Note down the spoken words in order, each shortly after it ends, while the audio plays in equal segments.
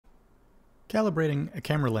Calibrating a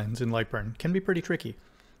camera lens in LightBurn can be pretty tricky.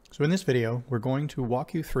 So in this video, we're going to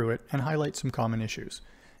walk you through it and highlight some common issues.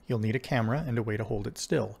 You'll need a camera and a way to hold it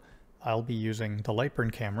still. I'll be using the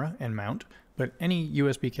LightBurn camera and mount, but any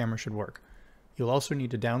USB camera should work. You'll also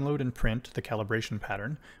need to download and print the calibration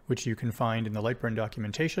pattern, which you can find in the LightBurn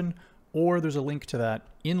documentation, or there's a link to that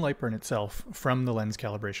in LightBurn itself from the lens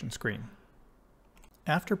calibration screen.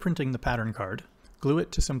 After printing the pattern card, glue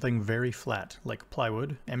it to something very flat, like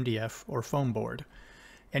plywood, MDF, or foam board.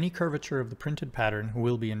 Any curvature of the printed pattern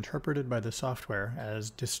will be interpreted by the software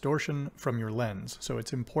as distortion from your lens, so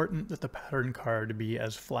it's important that the pattern card be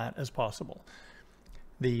as flat as possible.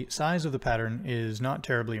 The size of the pattern is not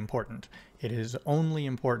terribly important. It is only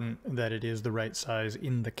important that it is the right size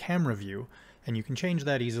in the camera view, and you can change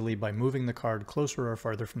that easily by moving the card closer or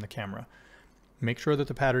farther from the camera. Make sure that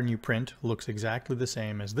the pattern you print looks exactly the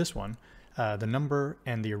same as this one. The number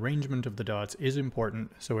and the arrangement of the dots is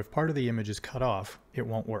important, so if part of the image is cut off, it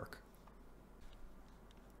won't work.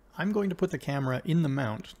 I'm going to put the camera in the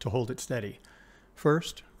mount to hold it steady.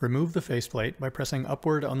 First, remove the faceplate by pressing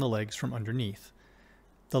upward on the legs from underneath.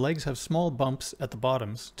 The legs have small bumps at the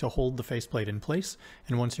bottoms to hold the faceplate in place,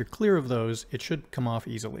 and once you're clear of those, it should come off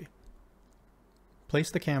easily. Place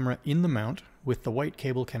the camera in the mount with the white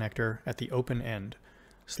cable connector at the open end.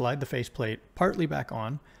 Slide the faceplate partly back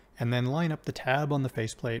on, and then line up the tab on the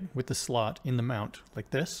faceplate with the slot in the mount,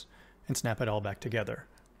 like this, and snap it all back together.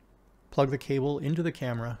 Plug the cable into the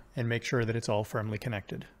camera and make sure that it's all firmly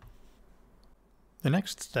connected. The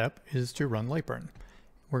next step is to run LightBurn.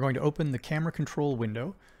 We're going to open the camera control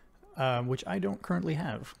window, which I don't currently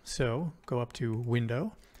have. So go up to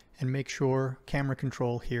Window and make sure Camera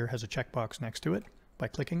Control here has a checkbox next to it by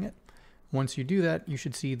clicking it. Once you do that, you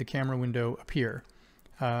should see the camera window appear.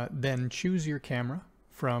 Then choose your camera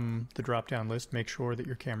from the drop-down list. Make sure that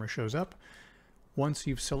your camera shows up. Once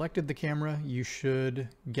you've selected the camera, you should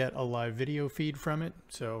get a live video feed from it,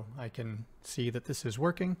 so I can see that this is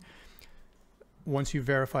working. Once you've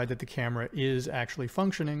verified that the camera is actually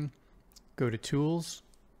functioning, go to Tools,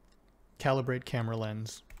 Calibrate Camera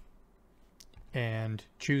Lens, and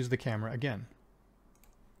choose the camera again.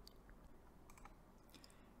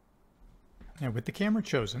 Now with the camera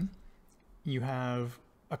chosen, you have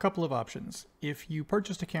a couple of options. If you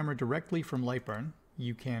purchased a camera directly from LightBurn,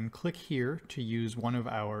 you can click here to use one of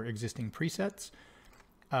our existing presets.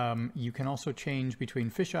 You can also change between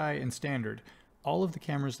fisheye and standard. All of the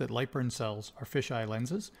cameras that LightBurn sells are fisheye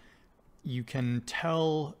lenses. You can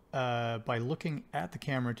tell by looking at the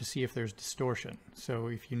camera to see if there's distortion. So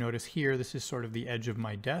if you notice here, this is sort of the edge of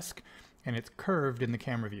my desk, and it's curved in the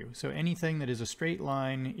camera view. So anything that is a straight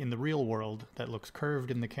line in the real world that looks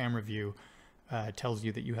curved in the camera view tells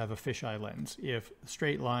you that you have a fisheye lens. If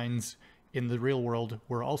straight lines in the real world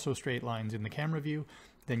were also straight lines in the camera view,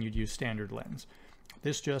 then you'd use standard lens.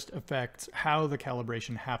 This just affects how the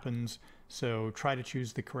calibration happens, so try to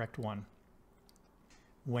choose the correct one.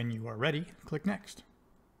 When you are ready, click Next.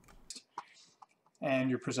 And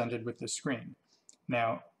you're presented with this screen.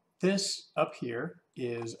 Now, this up here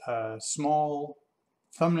is a small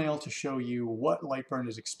thumbnail to show you what LightBurn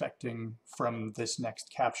is expecting from this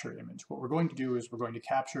next capture image. What we're going to do is we're going to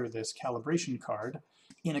capture this calibration card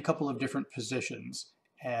in a couple of different positions,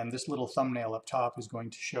 and this little thumbnail up top is going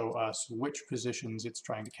to show us which positions it's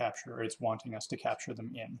trying to capture, or it's wanting us to capture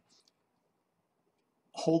them in.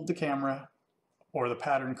 Hold the camera or the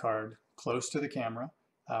pattern card close to the camera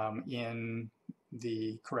in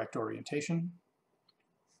the correct orientation,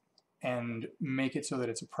 and make it so that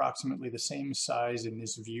it's approximately the same size in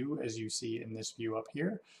this view as you see in this view up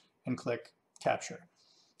here, and click Capture.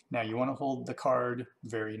 Now you want to hold the card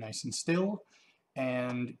very nice and still,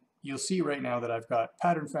 and you'll see right now that I've got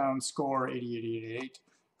pattern found, score 8888,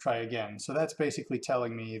 try again. So that's basically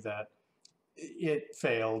telling me that it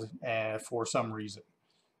failed for some reason.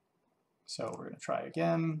 So we're going to try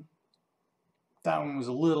again. That one was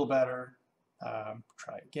a little better.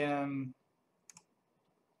 Try again.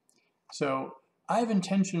 So I've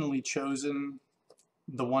intentionally chosen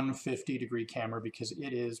the 150-degree camera because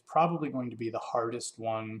it is probably going to be the hardest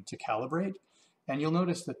one to calibrate. And you'll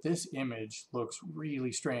notice that this image looks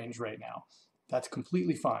really strange right now. That's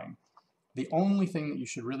completely fine. The only thing that you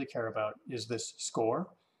should really care about is this score.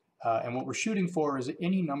 And what we're shooting for is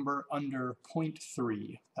any number under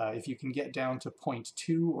 0.3. If you can get down to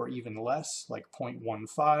 0.2 or even less, like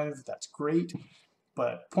 0.15, that's great.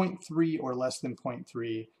 But 0.3 or less than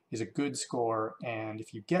 0.3 is a good score, and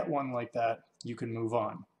if you get one like that, you can move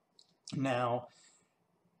on. Now,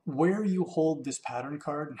 where you hold this pattern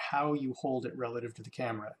card and how you hold it relative to the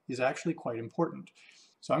camera is actually quite important.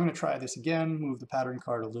 So I'm going to try this again, move the pattern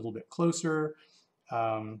card a little bit closer,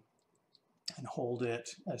 and hold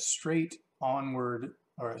it as straight onward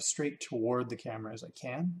or as straight toward the camera as I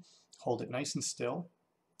can. Hold it nice and still.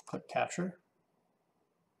 Click capture.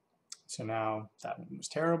 So now that one was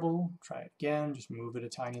terrible. Try it again. Just move it a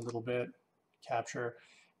tiny little bit. Capture.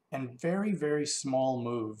 And very, very small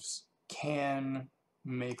moves can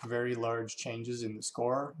make very large changes in the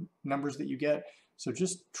score numbers that you get. So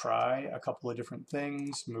just try a couple of different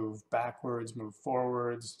things. Move backwards, move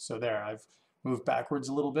forwards. So there, I've moved backwards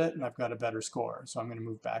a little bit and I've got a better score. So I'm going to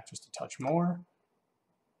move back just a touch more.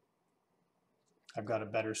 I've got a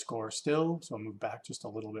better score still, so I'll move back just a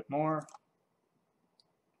little bit more.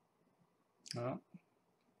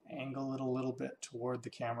 Angle it a little bit toward the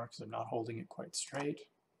camera because I'm not holding it quite straight.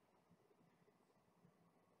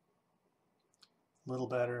 A little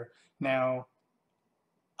better. Now,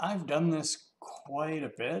 I've done this quite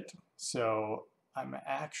a bit, so I'm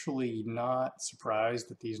actually not surprised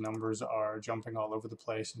that these numbers are jumping all over the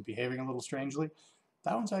place and behaving a little strangely.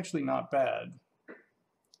 That one's actually not bad.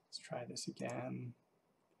 Let's try this again.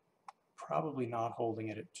 Probably not holding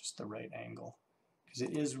it at just the right angle because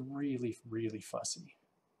it is really, really fussy.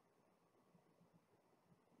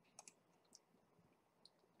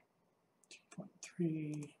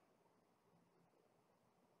 .3.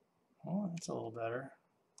 Oh, that's a little better.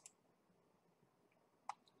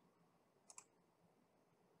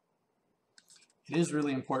 It is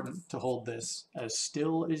really important to hold this as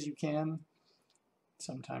still as you can.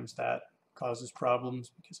 Sometimes that causes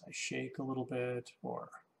problems because I shake a little bit, or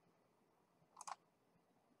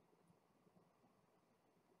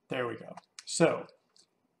there we go. So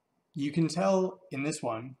you can tell in this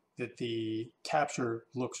one that the capture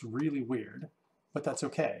looks really weird, but that's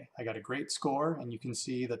okay. I got a great score, and you can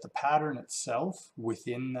see that the pattern itself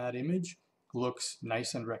within that image looks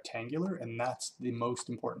nice and rectangular, and that's the most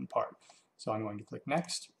important part. So I'm going to click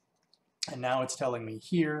next, and now it's telling me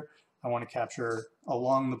here I want to capture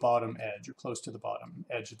along the bottom edge or close to the bottom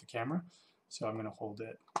edge of the camera. So I'm going to hold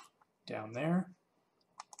it down there,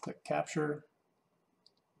 click capture,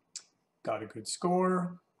 got a good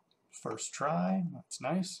score, first try, that's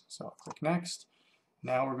nice. So I'll click next.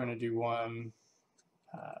 Now we're going to do one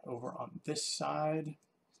over on this side.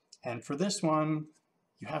 And for this one,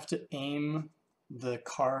 you have to aim the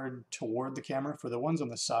card toward the camera. For the ones on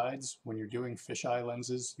the sides, when you're doing fisheye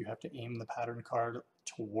lenses, you have to aim the pattern card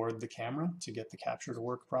toward the camera to get the capture to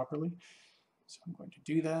work properly. So I'm going to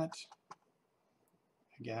do that.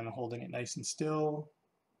 Again, holding it nice and still.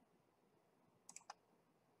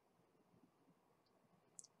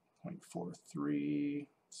 0.43,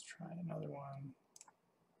 let's try another one.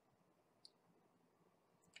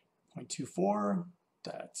 0.24,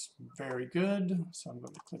 that's very good. So I'm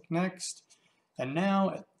going to click next. And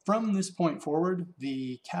now, from this point forward,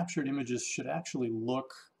 the captured images should actually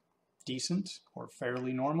look decent or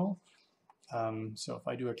fairly normal. So if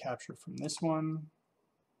I do a capture from this one,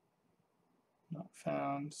 not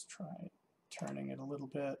found, let's try turning it a little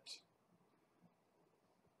bit.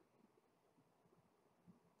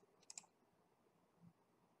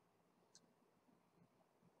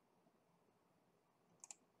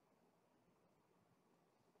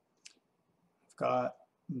 I've got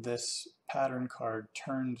this pattern card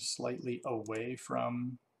turned slightly away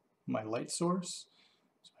from my light source,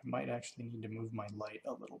 so I might actually need to move my light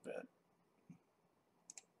a little bit.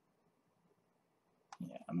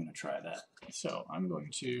 Yeah, I'm going to try that. So I'm going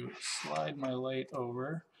to slide my light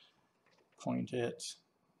over, point it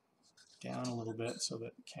down a little bit so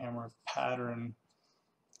that the camera pattern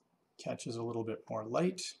catches a little bit more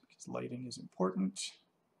light, because lighting is important.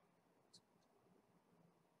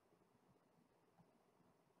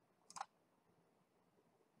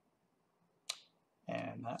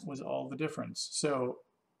 And that was all the difference. So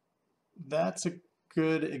that's a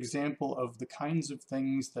good example of the kinds of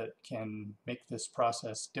things that can make this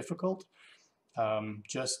process difficult.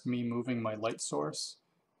 Just me moving my light source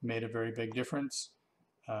made a very big difference.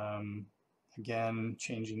 Again,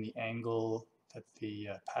 changing the angle that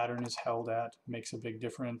the pattern is held at makes a big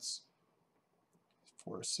difference.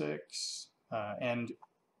 4:6, and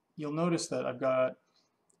you'll notice that I've got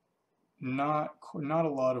not a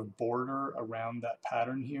lot of border around that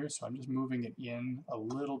pattern here, so I'm just moving it in a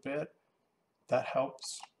little bit. That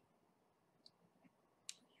helps.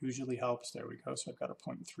 Usually helps. There we go. So I've got a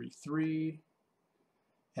 0.33,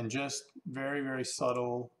 and just very, very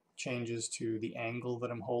subtle changes to the angle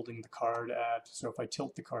that I'm holding the card at. So if I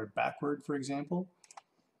tilt the card backward, for example,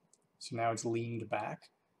 so now it's leaned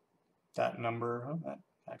back, that number, oh, that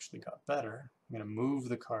actually got better. I'm going to move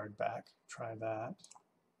the card back, try that.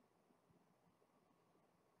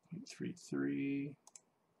 0.33,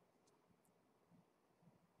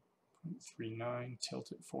 0.39,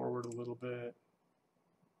 tilt it forward a little bit.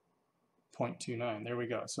 0.29, there we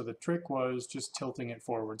go. So the trick was just tilting it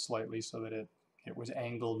forward slightly so that it was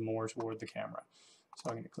angled more toward the camera. So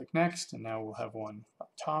I'm going to click next, and now we'll have one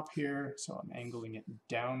up top here. So I'm angling it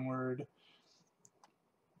downward.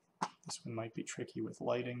 This one might be tricky with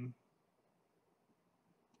lighting.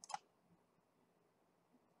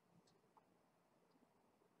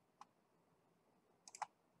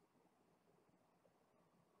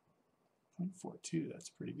 .42, that's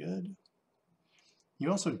pretty good. You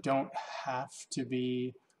also don't have to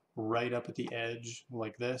be right up at the edge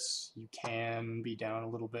like this. You can be down a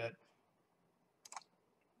little bit.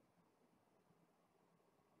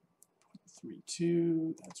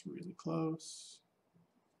 0.32, that's really close.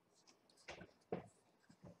 Try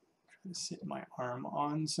to sit my arm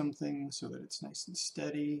on something so that it's nice and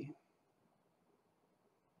steady.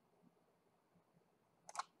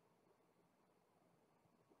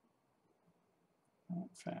 Not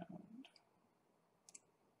found.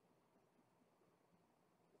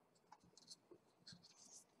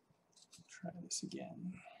 Try this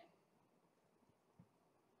again.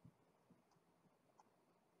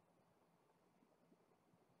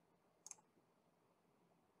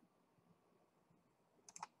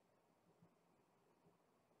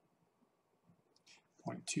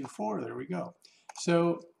 .24, there we go.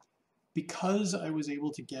 So because I was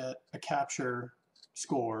able to get a capture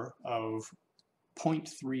score of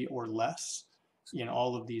 0.3 or less in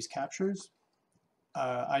all of these captures,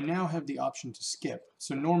 I now have the option to skip.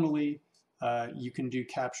 So normally you can do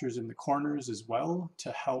captures in the corners as well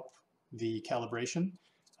to help the calibration.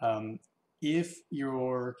 If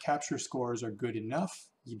your capture scores are good enough,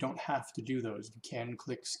 you don't have to do those. You can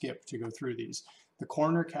click skip to go through these. The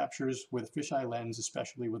corner captures with a fisheye lens,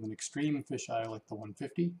 especially with an extreme fisheye like the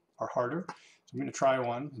 150, are harder. So I'm going to try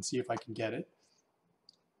one and see if I can get it.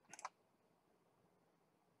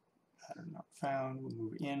 Pattern not found. We'll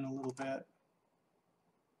move in a little bit.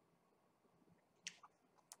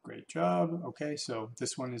 Great job. Okay, so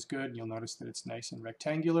this one is good. You'll notice that it's nice and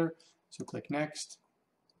rectangular. So click next.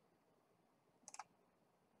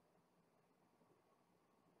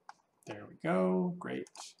 There we go. Great.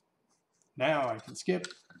 Now I can skip.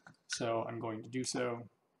 So I'm going to do so.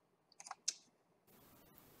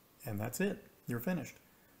 And that's it. You're finished.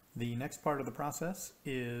 The next part of the process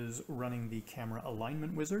is running the camera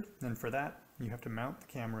alignment wizard. And for that, you have to mount the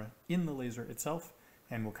camera in the laser itself.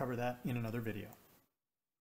 And we'll cover that in another video.